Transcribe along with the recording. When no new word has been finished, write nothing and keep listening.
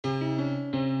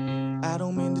I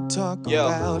don't mean to talk Yo.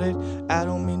 about it. I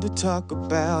don't mean to talk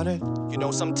about it. You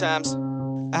know, sometimes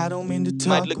I don't mean to you talk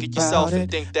might look at yourself about and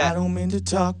it. think I that don't mean to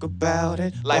talk about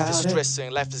it. life is about it.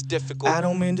 stressing, life is difficult. I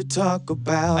don't mean to talk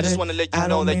about it. I just want to let you I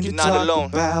know don't that mean you're to not talk alone.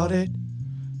 about it.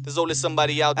 There's always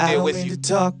somebody out I there don't with mean you. to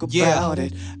talk Yeah. about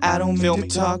it. I don't Feel mean me?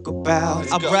 to talk about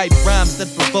it. Let's I go. write rhymes that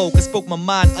provoke. I spoke my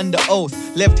mind under oath.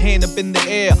 Left hand up in the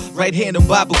air, right hand on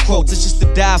Bible quotes. It's just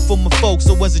to die for my folks.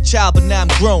 I was a child, but now I'm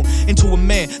grown into a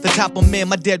man. The type of man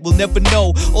my dad will never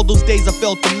know. All those days I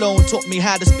felt alone taught me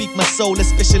how to speak my soul,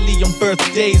 especially on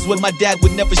birthdays when my dad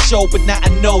would never show. But now I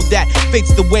know that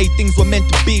fate's the way things were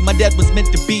meant to be. My dad was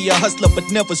meant to be a hustler, but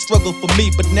never struggled for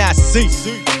me. But now I see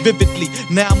vividly.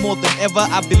 Now more than ever,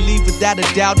 I believe without a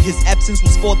doubt his absence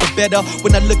was for the better.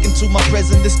 When I look into my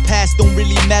present, this past don't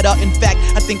really matter. In fact,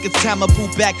 I think it's time I pull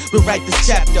back, rewrite this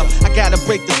chapter. I gotta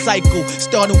break the cycle,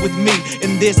 starting with me.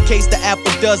 In this case, the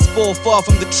apple does fall far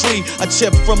from the tree. A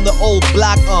chip from the old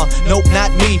block, nope,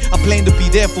 not me. I plan to be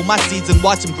there for my seeds and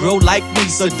watch them grow like me.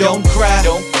 So don't cry,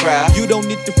 Don't cry. you don't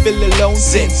need to feel alone.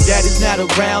 Since dad is not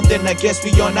around, then I guess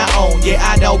we on our own. Yeah,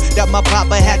 I know that my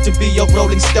papa had to be a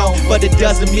rolling stone, but it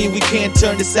doesn't mean we can't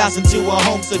turn this house into a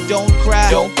home. So don't cry,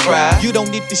 Don't cry. you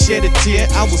don't need to shed a tear.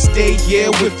 I will stay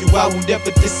here with you, I will never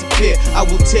disappear. I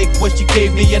will take what you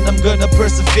gave me and I'm gonna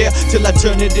persevere till I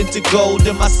turn it into gold.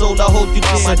 In my soul I hold you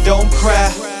dear. Mama, don't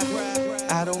cry.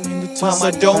 I don't mean to talk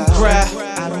Mama, don't about cry.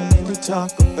 it. I don't mean to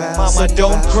talk about Mama, it.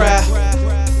 don't cry.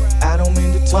 I don't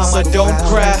mean to talk Mama, don't about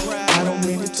cry. it. I don't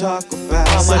mean to talk about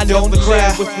Mama, it. don't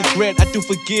cry. With regret, I do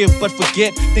forgive, but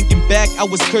forget. Thinking back, I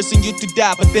was cursing you to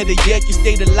die, but better yet, you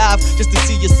stayed alive just to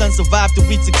see your son survive to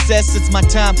reach success. It's my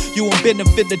time, you won't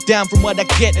benefit the dime from what I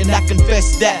get, and I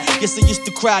confess that. Yes, I used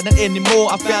to cry, not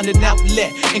anymore. I found an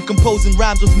outlet in composing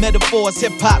rhymes with metaphors.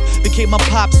 Hip hop became my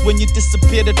pops when you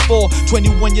disappeared at 4.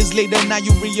 21 years later, now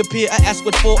you reappear. I ask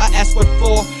what for, I ask what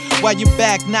for. Why you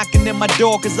back knocking at my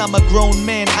door? Cause I'm a grown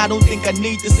man, I don't think I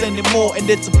need this anymore. And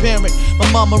it's apparent, my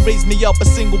mama raised me up a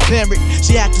single parent.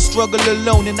 She had to struggle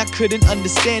alone and I couldn't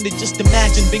understand it. Just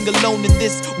imagine being alone in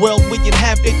this world we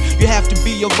inhabit. You have to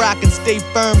be a rock and stay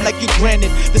firm like you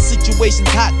granted. The situation's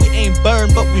hot, we ain't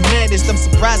burned but we managed. I'm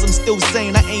surprised I'm still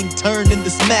saying I ain't turned in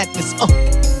this madness.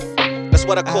 That's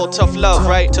what I call tough love,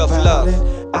 right? Tough love.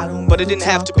 But it didn't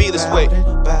have to be this way.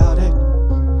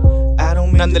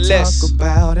 Nonetheless,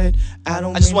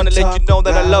 I just want to let you know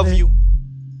that I love you.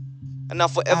 And I'll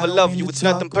forever love you. It's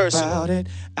nothing personal.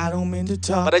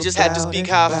 But I just had to speak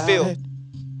how I feel.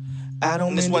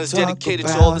 And this one is dedicated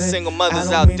to all the single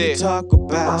mothers out there.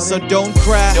 So don't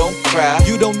cry, Don't cry.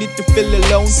 you don't need to feel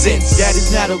alone. Since dad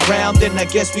is not around, then I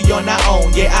guess we on our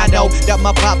own. Yeah, I know that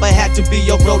my papa had to be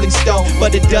a rolling stone,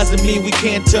 but it doesn't mean we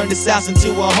can't turn this house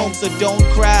into a home. So don't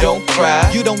cry, Don't cry.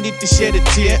 you don't need to shed a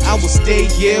tear. I will stay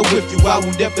here with you, I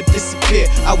will never disappear.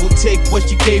 I will take what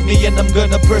you gave me and I'm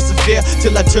gonna persevere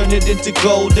till I turn it into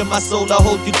gold. In my soul I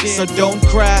hold you dear. So don't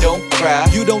cry, Don't cry.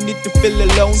 you don't need to feel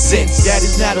alone. Since dad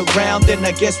is not around, then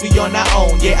I guess we on our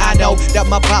own. Yeah, I know that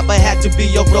my papa had to be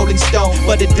a rolling stone,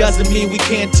 but it doesn't mean we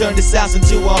can't turn this house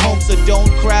into a home. So don't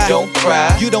cry, Don't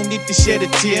cry. you don't need to shed a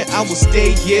tear. I will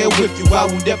stay here with you, I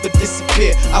will never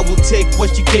disappear. I will take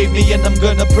what you gave me and I'm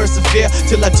gonna persevere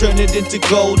till I turn it into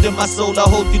gold. In my soul I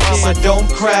hold you dear. So don't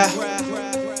cry,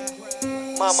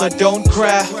 so don't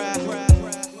cry,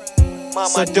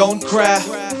 so don't cry,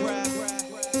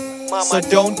 so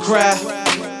don't cry,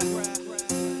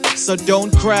 so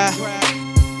don't cry.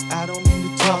 I don't mean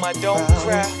to talk Mama, don't about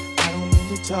cry. it. I don't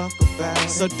mean to talk about it.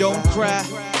 So don't cry,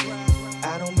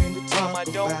 I don't mean to talk Mama,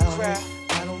 don't about cry.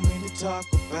 it. I don't mean to talk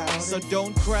about it. so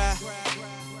don't cry,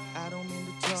 I don't mean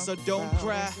to talk so don't about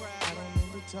cry, it. I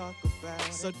don't mean to talk about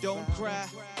it. so don't cry,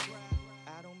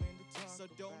 I don't mean to talk so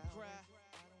don't cry.